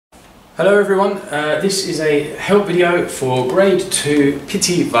Hello everyone, this is a help video for grade 2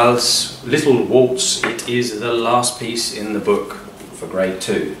 Petit Valse Little Waltz. It is the last piece in the book for grade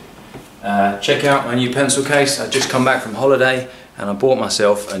 2. Check out my new pencil case. I've just come back from holiday and I bought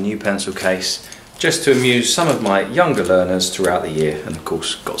myself a new pencil case just to amuse some of my younger learners throughout the year, and of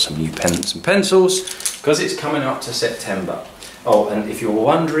course got some new pens and pencils because it's coming up to September. Oh, and if you're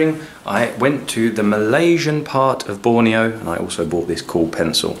wondering, I went to the Malaysian part of Borneo and I also bought this cool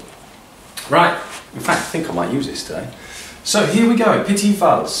pencil. Right, in fact I think I might use this today. So here we go, Petit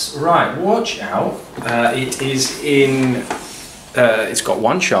Valse. Right, watch out. It is in, it's got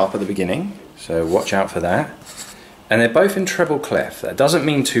one sharp at the beginning, so watch out for that. And they're both in treble clef. That doesn't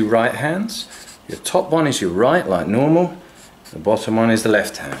mean two right hands. Your top one is your right, like normal. The bottom one is the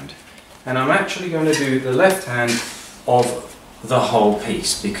left hand. And I'm actually going to do the left hand of the whole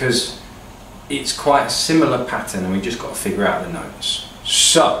piece because it's quite a similar pattern and we just got to figure out the notes.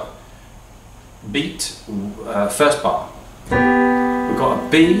 So, beat, first bar. We've got a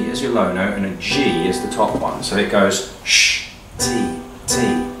B as your low note and a G as the top one. So it goes sh, T,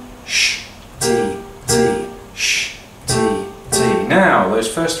 T, sh, T, T, sh, T, T. Now, those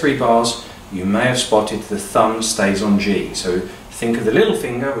first three bars, you may have spotted the thumb stays on G. So think of the little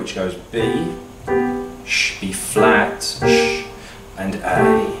finger which goes B, sh, B flat, sh, and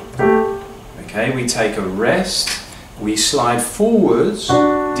A. Okay, we take a rest, we slide forwards, D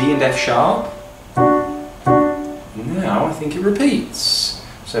and F sharp. Now I think it repeats.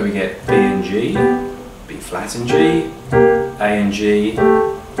 So we get B and G, B flat and G, A and G,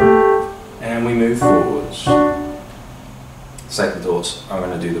 and we move forwards. Second thoughts, I'm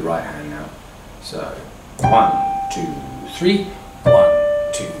going to do the right hand now. So 1, 2, 3, 1,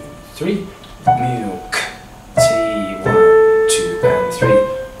 2, 3, milk, T, 1, 2 and 3,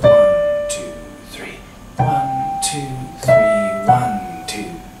 1, 2, 3, 1, 2, 3, 1, 2,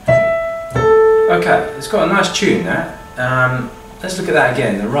 3. Okay, it's got a nice tune that. Let's look at that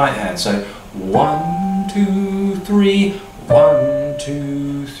again, the right hand. So 1, 2, 3, 1,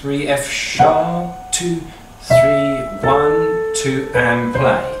 2, 3, F sharp, 2, 3, 1, 2 and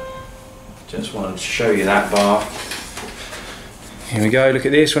play. Just wanted to show you that bar. Here we go, look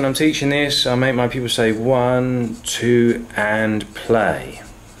at this. When I'm teaching this, I make my people say 1, 2 and play.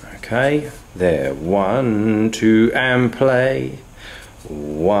 Okay, there, 1, 2 and play.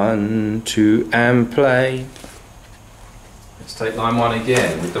 1, 2 and play. Let's take line 1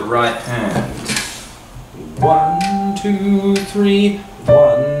 again with the right hand. 1, 2, 3,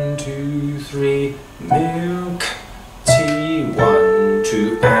 1, 2, 3, milk, tea, 1,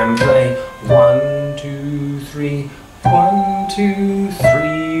 2 and play. 1, 2, 3, 1, 2,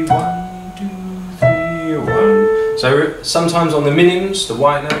 3, 1, 2, 3, 1. So sometimes on the minims, the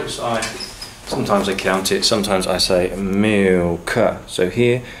white notes, sometimes I count it, sometimes I say milk. So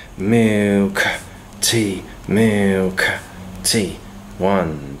here, milk, tea, milk, tea.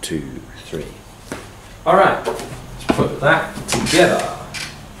 1, 2, 3. Alright, let's put that together.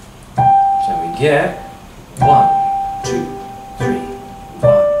 So we get 1, 2, 3,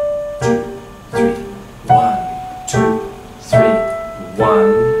 1, 2, 3, 1, 2, 3, 1,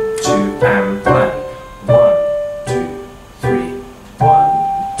 2 and play. 1, 2, 3, 1,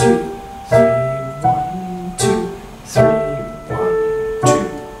 2, 3, 1, 2, 3, 1, 2,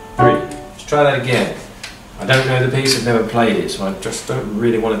 3. Let's try that again. I don't know the piece, I've never played it, so I just don't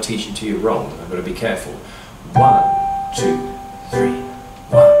really want to teach it to you wrong. I've got to be careful. 1, 2, 3,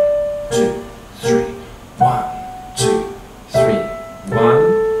 1, 2, 3, 1, 2, 3,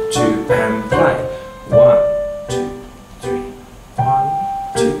 1, 2 and play. 1, 2, 3, 1,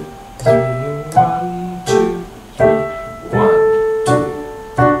 2, 3, 1, 2, 3,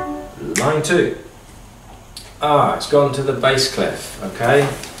 1, 2. Line 2. It's gone to the bass clef, okay?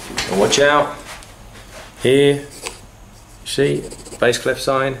 Now watch out. Here, see, bass clef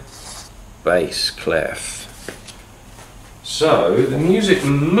sign, bass clef. So the music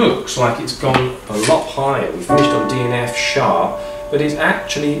looks like it's gone a lot higher. We finished on D and F sharp, but it's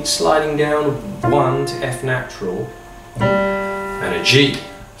actually sliding down 1 to F natural and a G.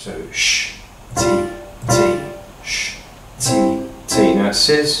 So sh, T, T, sh, T, T. Now it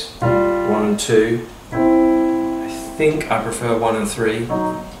says 1 and 2. I think I prefer 1 and 3.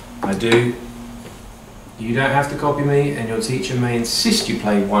 I do. You don't have to copy me, and your teacher may insist you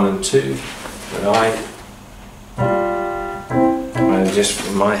play 1 and 2, but I just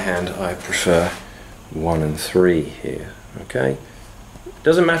from my hand, I prefer 1 and 3 here, okay?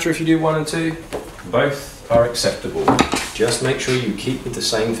 Doesn't matter if you do 1 and 2, both are acceptable. Just make sure you keep with the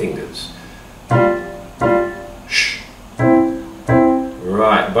same fingers. Shh.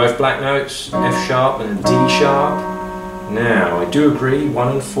 Right, both black notes, F sharp and a D sharp. Now, I do agree, 1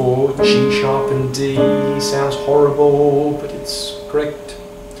 and 4, G sharp and D sounds horrible, but it's correct.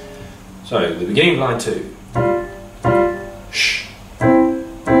 So, the beginning of line 2. Sh,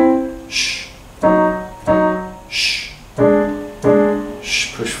 sh, sh,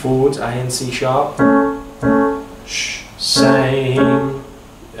 sh, push forwards, A and C sharp, sh, same,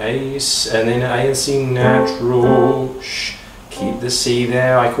 A, and then A and C natural, sh, keep the C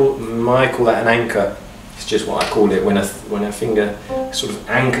there, I call that an anchor. It's just what I call it when a finger sort of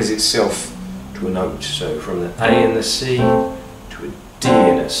anchors itself to a note. So from the A and the C to a D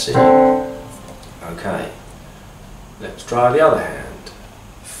and a C. Okay, let's try the other hand.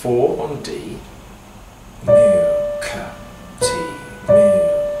 4 on D, milk, T,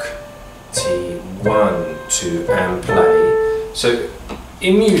 1, 2, and play. So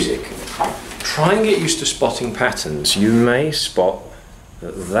in music, try and get used to spotting patterns. You may spot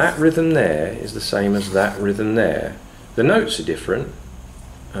that rhythm there is the same as that rhythm there. The notes are different,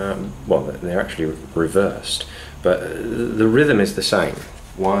 well, they're actually reversed, but the rhythm is the same.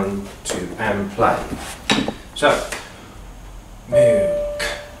 1, 2, and play. So, milk,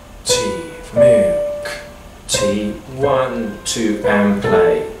 T, 1, 2, and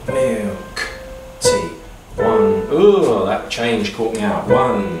play. Milk, T, 1. Oh, that change caught me out.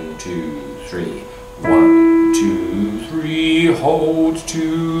 1, 2, 3. 1, 2, 3, hold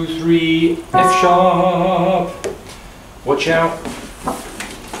 2, 3, F sharp. Watch out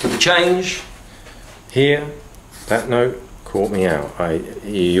for the change here. That note caught me out.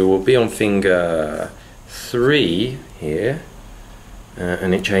 You will be on finger 3 here,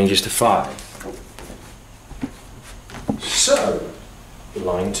 and it changes to 5. So,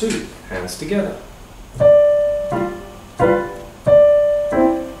 line 2, hands together.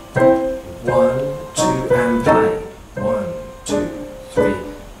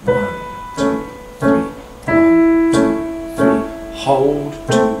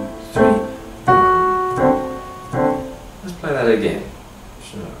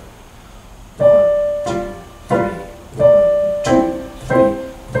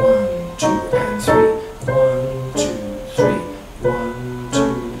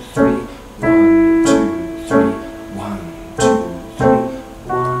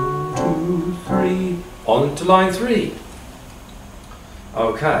 3, on to line 3.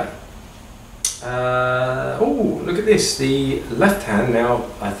 Okay. Oh, look at this. The left hand now,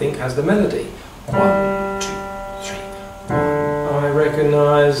 I think, has the melody. 1, 2, 3, 1. I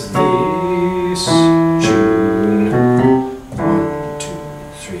recognise this tune. 1, 2,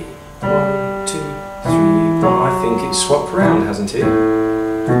 3, 1, 2, 3. I think it's swapped around, hasn't it?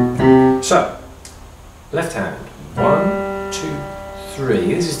 So, left hand. 1, 2,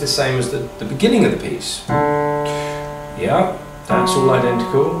 3. This is the same as the beginning of the piece. Yeah, that's all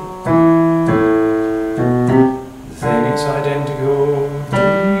identical. Then it's identical.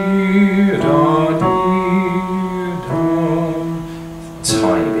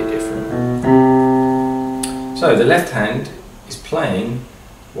 Tiny bit different. So the left hand is playing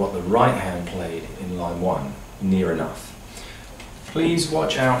what the right hand played in line 1, near enough. Please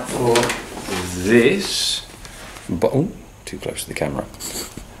watch out for this. Oh, too close to the camera.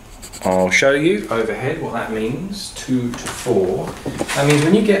 I'll show you overhead what that means, 2 to 4. That means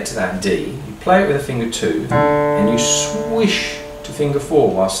when you get to that D, you play it with a finger 2 and you swish to finger 4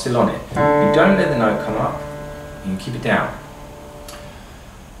 while still on it. You don't let the note come up, you keep it down.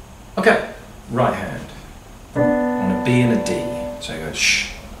 Okay, right hand on a B and a D. So you go shh.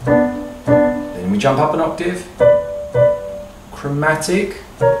 Then we jump up an octave. Chromatic.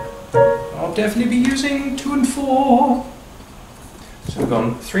 I'll definitely be using 2 and 4. So we've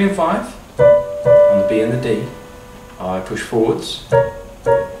gone 3 and 5 on the B and the D. I push forwards.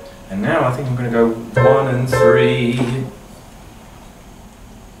 And now I think I'm going to go 1 and 3.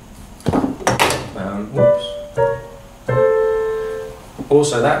 Whoops.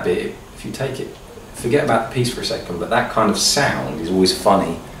 Also that bit, if you take it, forget about the piece for a second, but that kind of sound is always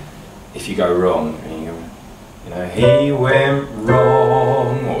funny if you go wrong. And you know, he went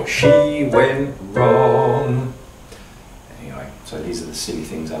wrong or she went wrong. So these are the silly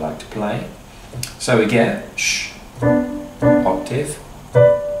things I like to play. So we get sh, octave,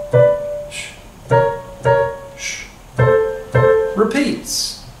 sh, sh,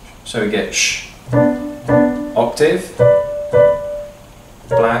 repeats. So we get sh, octave,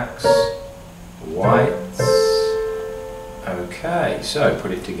 blacks, whites. Okay, so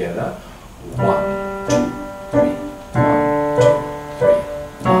put it together. 1, 2, 3, 1, 2, 3,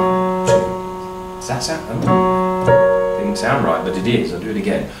 1, 2. Does that sound? Didn't sound right, but it is. I'll do it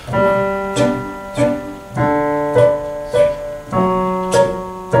again. 1, 2, 3, 1, 2, 3, 1, 2.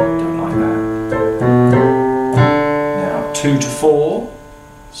 Don't like that. Now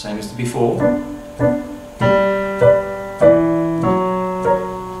same as the before.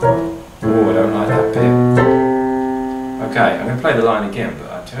 Oh, I don't like that bit. Okay, I'm going to play the line again, but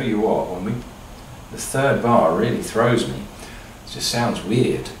I tell you what, the third bar really throws me. It just sounds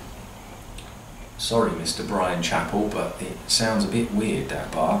weird. Sorry, Mr. Brian Chappell, but it sounds a bit weird,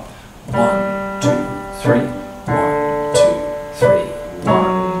 that bar. 1, 2, 3. 1, 2, 3.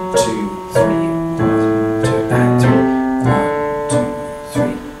 1, 2, 3. 1, 2, and 3. 1, 2, 3.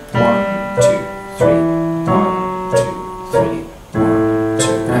 1, 2, 3. 1, 2, 3. 1, 2,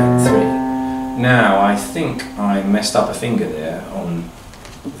 and 3. Now, I think I messed up a finger there on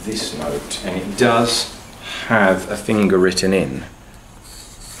this note, and it does have a finger written in.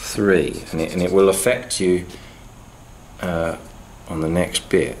 3, and it will affect you on the next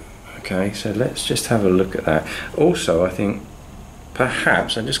bit. Okay, so let's just have a look at that. Also, I think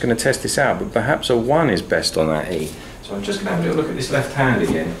perhaps, I'm just going to test this out, but perhaps a 1 is best on that E. So I'm just going to have a little look at this left hand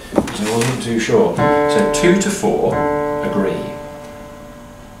again, because I wasn't too sure. So 2 to 4, agree.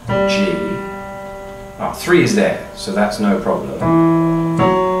 G. 3 is there, so that's no problem.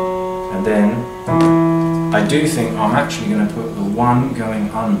 And then I do think I'm actually going to put the 1 going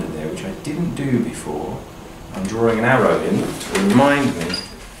under there, which I didn't do before. I'm drawing an arrow in to remind me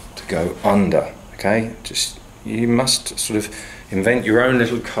to go under. Okay, just you must sort of invent your own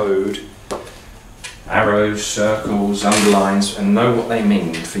little code, arrows, circles, underlines, and know what they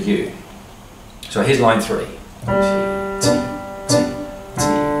mean for you. So here's line 3.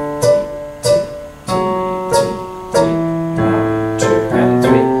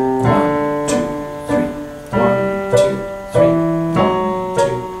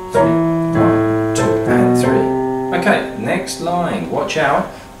 Okay, next line, watch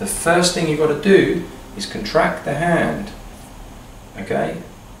out. The first thing you've got to do is contract the hand. Okay,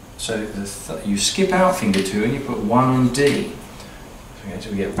 so you skip out finger 2 and you put 1 on D. Okay,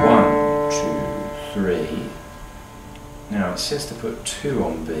 so we get 1, 2, 3. Now it says to put 2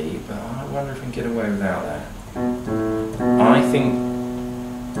 on B, but I wonder if we can get away without that. I think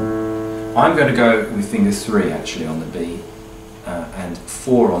I'm going to go with finger 3 actually on the B and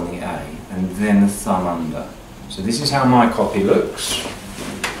 4 on the A, and then the thumb under. So this is how my copy looks.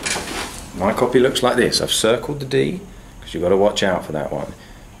 My copy looks like this. I've circled the D, because you've got to watch out for that one.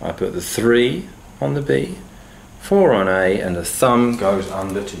 I put the 3 on the B, 4 on A, and the thumb goes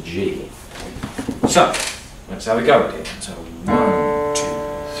under to G. So, let's have a go at it. So 1, 2,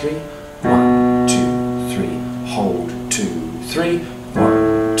 3, 1, 2, 3, hold 2, 3,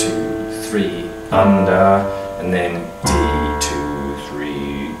 1, 2, 3, under, and then D, 2, 3,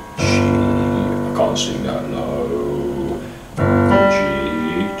 G. I can't sing that low.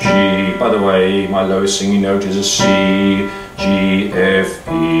 G. By the way, my lowest singing note is a C. G, F,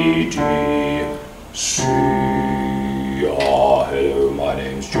 E, D, C. Hello, my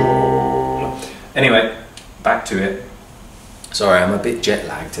name's John. Anyway, back to it. Sorry, I'm a bit jet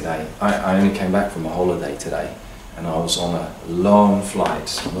lagged today. I only came back from a holiday today, and I was on a long flight,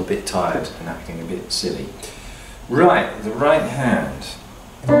 so I'm a bit tired and acting a bit silly. Right, the right hand.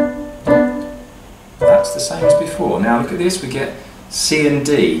 That's the same as before. Now look at this, we get C and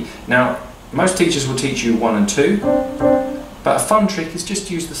D. Now, most teachers will teach you 1 and 2, but a fun trick is just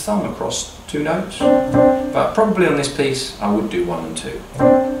use the thumb across 2 notes. But probably on this piece, I would do 1 and 2.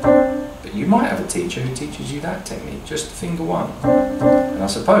 But you might have a teacher who teaches you that technique, just finger 1. And I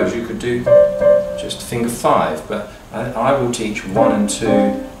suppose you could do just finger 5, but I will teach 1 and 2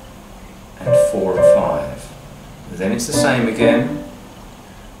 and 4 and 5. Then it's the same again.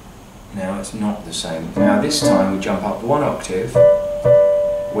 Now it's not the same. Now this time we jump up 1 octave.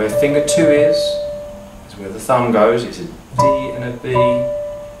 Where finger 2 is where the thumb goes. It's a D and a B,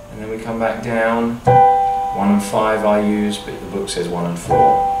 and then we come back down. 1 and 5 I use, but the book says 1 and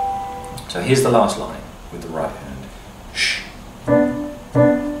 4. So here's the last line with the right hand. Shh.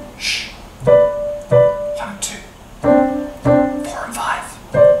 Shh. 1 and 2. 4 and 5.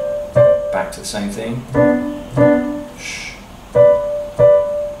 Back to the same thing. Shh.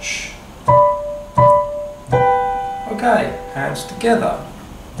 Shh. Okay, hands together.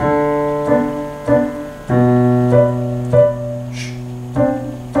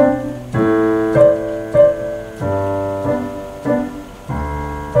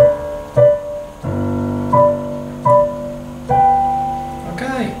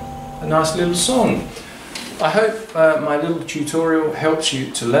 A nice little song. I hope my little tutorial helps you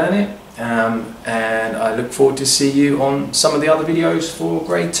to learn it, and I look forward to see you on some of the other videos for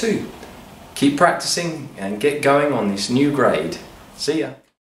grade 2. Keep practicing and get going on this new grade. See ya.